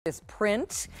This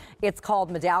print. It's called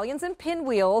Medallions and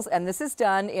Pinwheels, and this is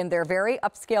done in their very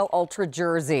upscale ultra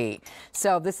jersey.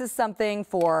 So this is something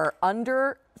for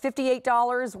under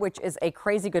 $58, which is a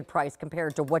crazy good price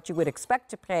compared to what you would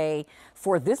expect to pay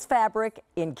for this fabric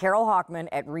in Carole Hochman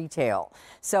at retail.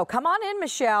 So come on in,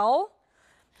 Michelle.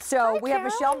 So Hi, we have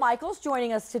Michelle Michaels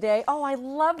joining us today. Oh, I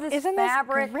love this fabric. Isn't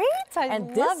this great? I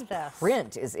love this.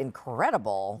 Print is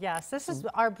incredible. Yes, this is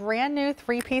our brand new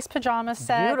three-piece pajama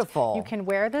set. Beautiful. You can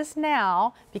wear this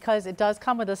now because it does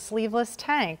come with a sleeveless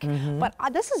tank. But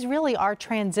this is really our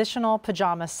transitional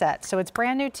pajama set. So it's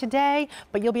brand new today,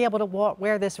 but you'll be able to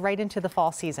wear this right into the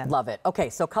fall season. Love it. Okay,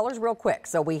 so colors real quick.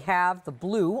 So we have the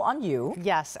blue on you.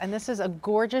 Yes, and this is a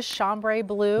gorgeous chambray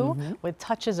blue with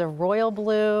touches of royal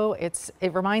blue. It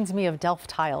reminds me of Delft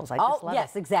tiles. I just love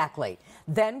yes, it. exactly.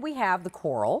 Then we have the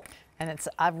coral. And it's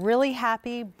a really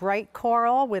happy, bright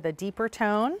coral with a deeper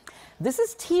tone. This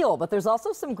is teal, but there's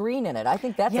also some green in it. I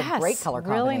think that's a great color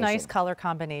combination. Really nice color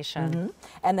combination.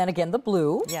 And then again, the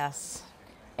blue. Yes.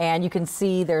 And you can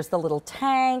see there's the little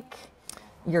tank.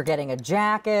 You're getting a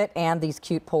jacket and these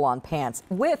cute pull-on pants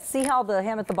with, see how the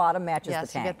hem at the bottom matches the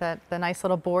tank. Yes, you get the nice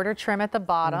little border trim at the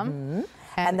bottom.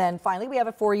 And then finally, we have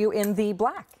it for you in the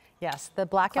black. Yes, the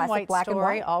black and white black and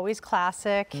story, white. always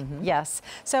classic. Yes.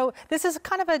 So this is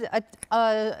kind of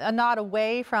a nod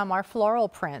away from our floral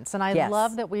prints. And I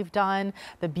love that we've done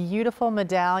the beautiful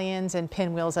medallions and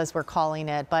pinwheels, as we're calling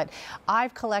it. But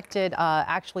I've collected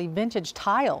actually vintage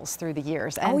tiles through the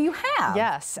years. And oh, you have?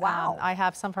 Yes. Wow. I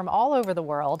have some from all over the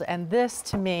world. And this,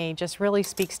 to me, just really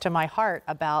speaks to my heart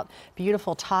about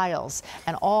beautiful tiles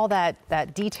and all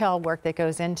that detail work that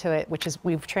goes into it, which is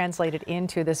we've translated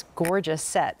into this gorgeous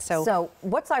set. So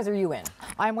what size are you in?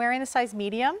 I'm wearing the size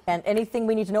medium. And anything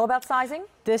we need to know about sizing?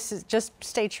 This is just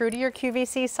stay true to your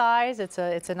QVC size. It's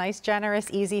a nice, generous,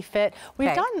 easy fit.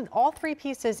 We've done all three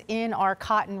pieces in our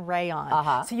cotton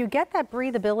rayon. So you get that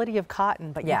breathability of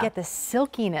cotton, but you get the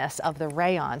silkiness of the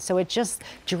rayon. So it just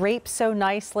drapes so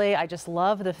nicely. I just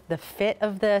love the fit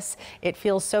of this. It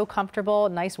feels so comfortable,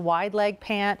 nice wide leg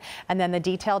pant, and then the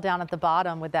detail down at the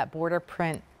bottom with that border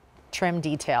print trim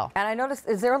detail. And I noticed,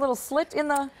 is there a little slit in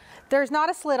the? There's not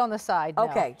a slit on the side. No.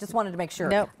 Okay, just wanted to make sure.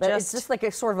 Nope, it's just like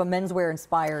a sort of a menswear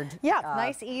inspired. Yeah,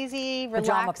 nice, easy,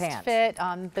 relaxed fit.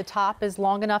 The top is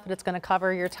long enough that it's going to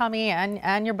cover your tummy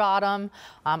and your bottom.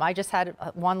 I just had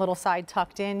one little side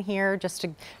tucked in here just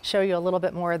to show you a little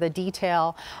bit more of the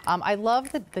detail. I love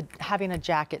having a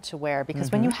jacket to wear because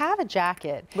when you have a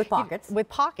jacket with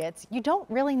pockets, you don't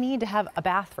really need to have a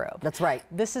bathrobe. That's right.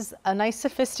 This is a nice,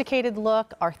 sophisticated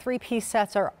look. Our three-piece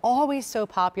sets are always so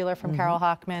popular from Carole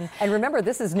Hochman. And remember,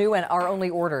 this is new and our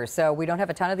only order, so we don't have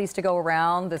a ton of these to go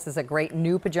around. This is a great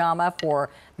new pajama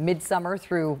for midsummer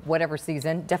through whatever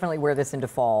season. Definitely wear this into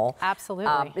fall.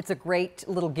 Absolutely. It's a great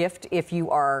little gift if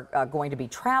you are going to be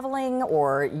traveling,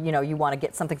 or you want to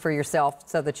get something for yourself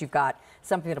so that you've got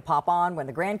something to pop on when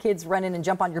the grandkids run in and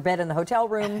jump on your bed in the hotel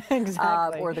room.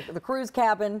 Exactly. Or the cruise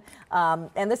cabin.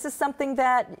 And this is something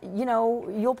that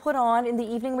you'll put on in the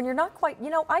evening when you're not quite,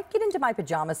 I get into my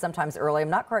pajamas sometimes early. I'm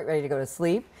not quite ready to go to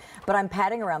sleep, but I'm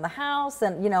padding around the house,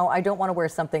 and I don't want to wear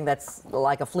something that's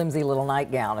like a flimsy little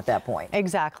nightgown at that point.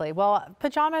 Exactly. Well,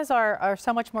 pajamas are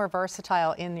so much more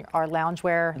versatile in our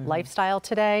loungewear lifestyle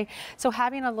today. So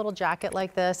having a little jacket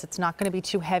like this, it's not going to be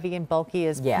too heavy and bulky,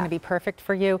 is going to be perfect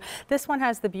for you. This one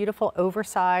has the beautiful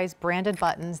oversized branded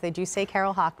buttons. They do say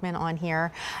Carole Hochman on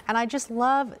here. And I just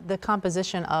love the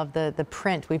composition of the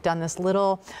print. We've done this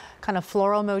little kind of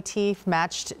floral motif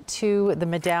matched to the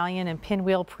medallion and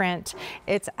pinwheel print.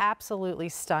 It's absolutely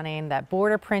stunning. That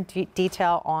border print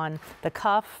detail on the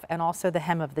cuff and also the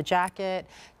hem of the jacket.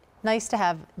 Nice to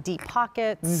have deep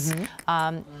pockets,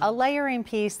 a layering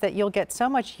piece that you'll get so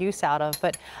much use out of.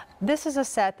 But this is a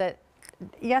set that,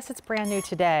 yes, it's brand new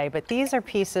today, but these are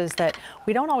pieces that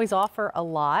we don't always offer a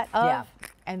lot of.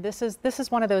 And this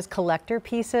is one of those collector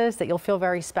pieces that you'll feel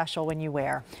very special when you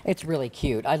wear. It's really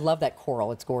cute. I love that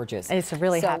coral. It's gorgeous. It's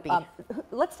really happy.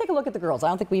 Let's take a look at the girls. I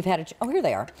don't think we've had oh, here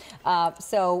they are.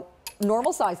 So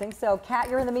normal sizing. So Kat,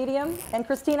 you're in the medium, and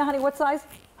Christina, honey, what size?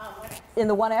 In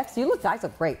the 1X. You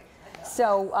look great.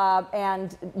 So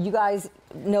and you guys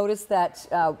notice that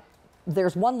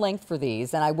there's one length for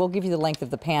these, and I will give you the length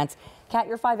of the pants. Kat,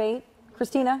 you're 5'8".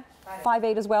 Christina,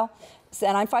 5'8" as well.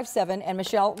 And I'm 5'7", and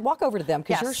Michelle, walk over to them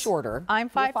because you're shorter. I'm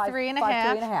 5'3" and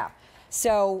a half.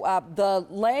 So the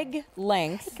leg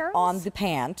length on the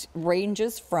pant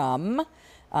ranges from,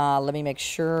 let me make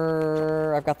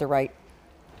sure I've got the right,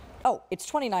 it's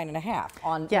 29 and a half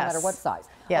on no matter what size.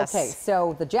 Yes. Okay,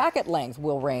 so the jacket length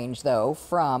will range though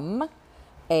from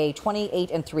a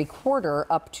 28 3/4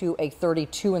 up to a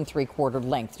 32 3/4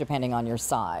 length, depending on your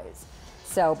size.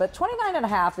 So, but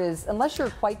 29.5 is, unless you're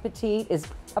quite petite, is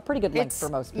a pretty good length for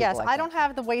most people. Yes, I don't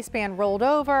have the waistband rolled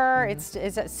over. It's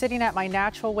sitting at my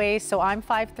natural waist, so I'm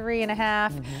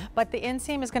 5'3.5", but the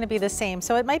inseam is going to be the same.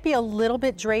 So it might be a little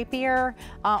bit drapier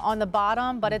on the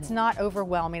bottom, but it's not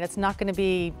overwhelming. It's not going to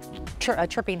be a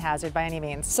tripping hazard by any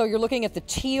means. So you're looking at the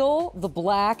teal, the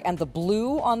black, and the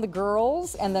blue on the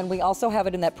girls, and then we also have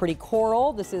it in that pretty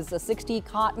coral. This is a 60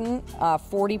 cotton,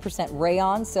 40%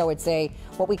 rayon, so it's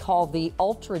what we call the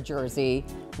ultra jersey,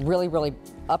 really, really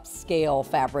upscale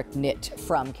fabric knit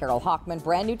from Carole Hochman.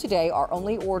 Brand new today, our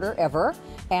only order ever,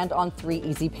 and on 3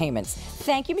 easy payments.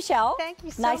 Thank you, Michelle. Thank you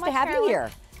so much, Nice to have you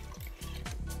here.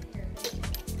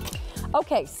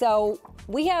 Okay, so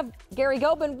we have Gary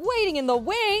Gobin waiting in the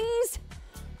wings,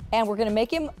 and we're going to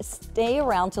make him stay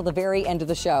around till the very end of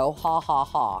the show. Ha, ha,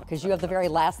 ha, because you have the very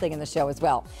last thing in the show as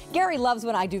well. Gary loves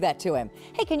when I do that to him.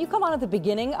 Hey, can you come on at the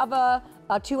beginning of a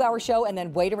 2-hour show and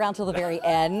then wait around till the very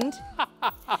end?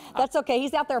 That's okay.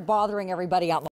 He's out there bothering everybody out.